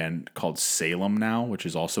with a band called Salem now, which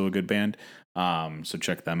is also a good band. So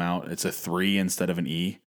check them out. It's a 3 instead of an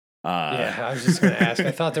E. I was just going to ask. I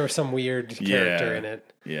thought there was some weird character in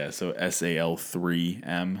it. Yeah, so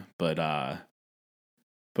SAL3M, but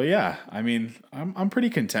yeah, I mean, I'm pretty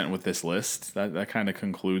content with this list. That kind of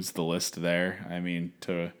concludes the list there. I mean,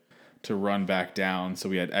 to run back down, so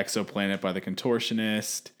we had Exoplanet by The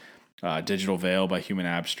Contortionist, Digital Veil by Human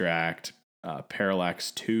Abstract,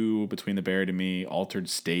 Parallax 2, Between the Buried and Me, Altered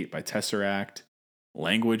State by Tesseract,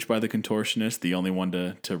 Language by The Contortionist, the only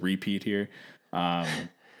one to repeat here,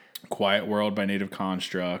 Quiet World by Native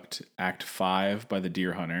Construct, Act 5 by The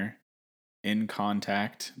Deer Hunter, In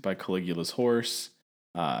Contact by Caligula's Horse,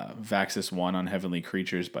 Vaxis 1 on Heavenly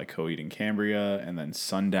Creatures by Coed and Cambria, and then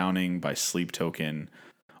Sundowning by Sleep Token.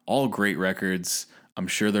 All great records. I'm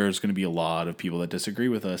sure there's going to be a lot of people that disagree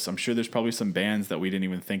with us. I'm sure there's probably some bands that we didn't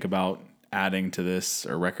even think about adding to this,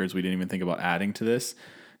 or records we didn't even think about adding to this.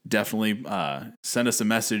 Definitely send us a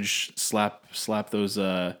message, slap those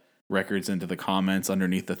records into the comments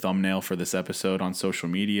underneath the thumbnail for this episode on social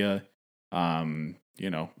media.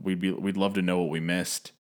 We'd love to know what we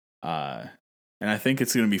missed. And I think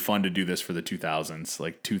it's going to be fun to do this for the 2000s,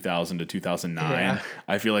 like 2000 to 2009. Yeah.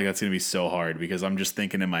 I feel like that's going to be so hard because I'm just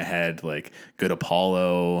thinking in my head, like Good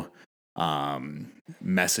Apollo,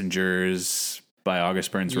 Messengers by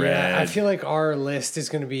August Burns Red. I feel like our list is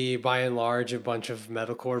going to be by and large a bunch of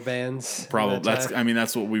metalcore bands. Probably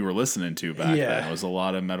that's what we were listening to back then. It was a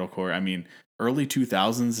lot of metalcore. I mean, early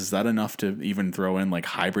 2000s, is that enough to even throw in like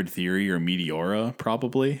Hybrid Theory or Meteora?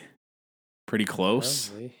 Probably. Pretty close.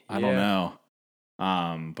 Probably. I don't know.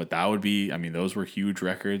 But that would be, I mean, those were huge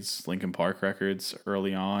records, Linkin Park records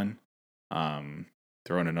early on.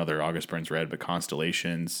 Throw in another August Burns Red, but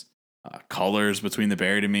Constellations, Colors, Between the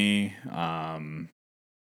Buried and Me.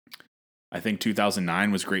 I think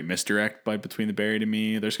 2009 was Great Misdirect by Between the Buried and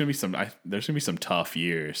Me. There's gonna be some tough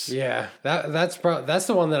years. Yeah, that's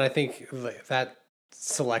the one that I think that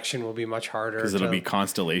selection will be much harder because it'll be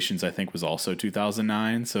Constellations. I think was also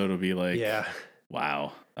 2009, so it'll be like,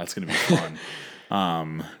 wow, that's gonna be fun.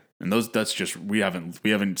 And that's just we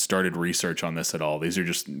haven't started research on this at all. We're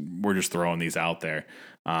just throwing these out there.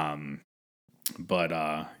 But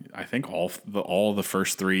I think all the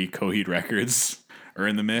first three Coheed records are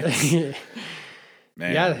in the mix.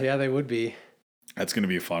 Man. Yeah, they would be. That's going to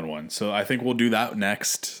be a fun one. So I think we'll do that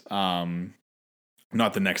next.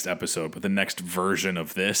 Not the next episode, but the next version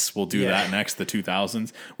of this. We'll do that next, the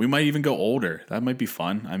 2000s. We might even go older. That might be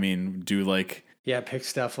fun. I mean, do like... Yeah, pick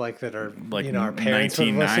stuff like that are, like, our parents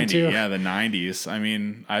would listen to. Yeah, the 90s. I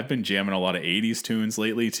mean, I've been jamming a lot of 80s tunes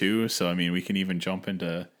lately too. So, I mean, we can even jump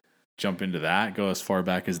into that, go as far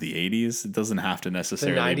back as the 80s. It doesn't have to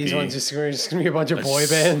necessarily be... The 90s one's just going to be a bunch of boy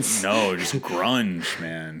bands. No, just grunge,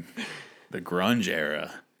 man. The grunge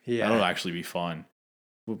era. Yeah. That'll actually be fun.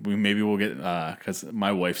 Maybe we'll get... Because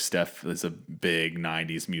my wife, Steph, is a big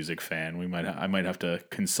 90s music fan. I might have to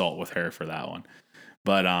consult with her for that one.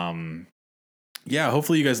 But... yeah,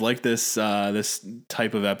 hopefully you guys like this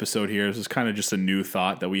type of episode here. This is kind of just a new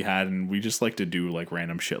thought that we had, and we just like to do like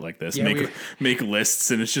random shit like this. Yeah, make lists,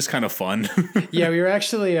 and it's just kind of fun. Yeah, we were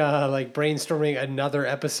actually like brainstorming another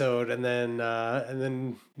episode, and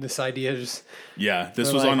then this idea just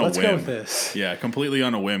this was on a whim. Let's go with this. Yeah, completely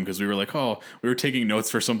on a whim, because we were like, we were taking notes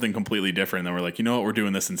for something completely different, and then we're like, you know what, we're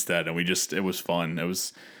doing this instead, and it was fun.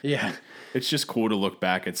 It's just cool to look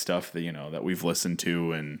back at stuff that that we've listened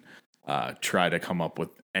to and try to come up with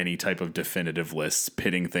any type of definitive lists,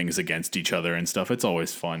 pitting things against each other and stuff. It's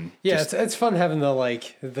always fun. Yeah, it's fun having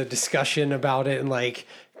the discussion about it and like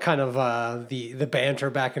kind of the banter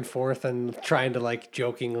back and forth and trying to like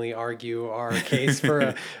jokingly argue our case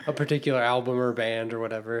for a particular album or band or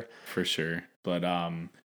whatever. For sure. But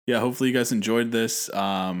yeah, hopefully you guys enjoyed this.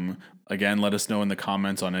 Again, let us know in the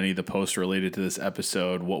comments on any of the posts related to this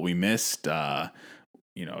episode what we missed.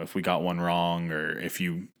 If we got one wrong, or if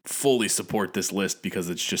you fully support this list because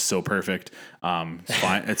it's just so perfect, it's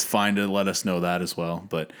fine. It's fine to let us know that as well.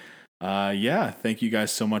 But thank you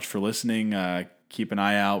guys so much for listening. Keep an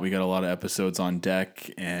eye out. We got a lot of episodes on deck,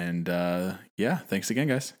 and thanks again,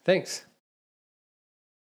 guys. Thanks.